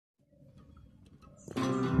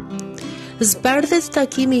Z.bardhet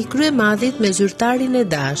takimi I Kryemadhit me zyrtarin e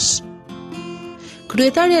dash.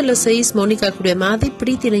 Kryetarja e LSI-s Monika Kryemadhi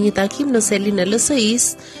priti në një takim në selin e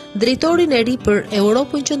LSI-s drejtorin e ri për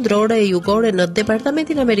Europën Qendrore e Jugore në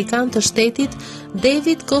Departamentin Amerikan të Shtetit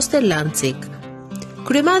David Kostellancik.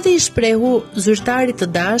 Kryemadhi I shprehu zyrtarit të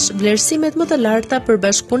dash vlerësimet më të larta për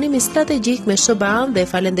bashkëpunimin strategjik me SBA-n dhe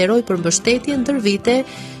falenderoi për mbështetjen ndër vite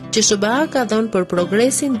që SBA ka dhënë për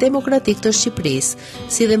progresin demokratik të Shqipërisë,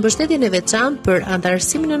 si dhe mbështetjen e veçantë për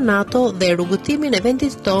antarësimin në NATO dhe rrugëtimin e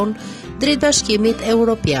vendit tonë drejt Bashkimit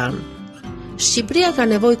Evropian. Shqipëria ka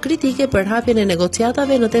nevojë kritike për hapjen e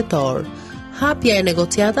negociatave në tetor. Hapja e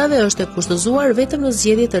negociatave është e kushtëzuar vetëm në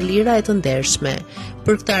zgjedhje të lira e të ndershme.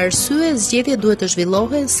 Për këtë arsye, zgjedhjet duhet të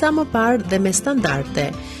zhvillohen sa më parë dhe me standarde,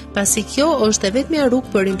 pasi kjo është e vetmja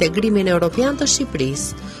rrugë për integrimin evropian të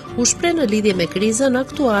Shqipërisë. U shpreh në lidhje me krizën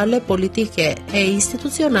aktuale politike e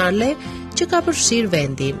institucionale që ka përfshirë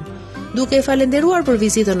vendin. Duke falenderuar për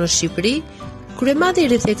vizitën në Shqipëri, Kryemadhi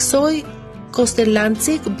ritheksoi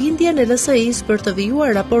Kostellancik bindjen e LSI-s për të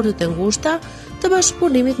vijuar raportet e ngushta të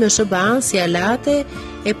bashkëpunimit me SBA-n si aleate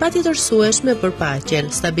e patjetërsueshme për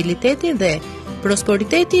paqen, stabilitetin dhe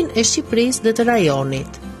prosperitetin e Shqipërisë dhe të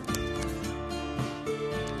rajonit.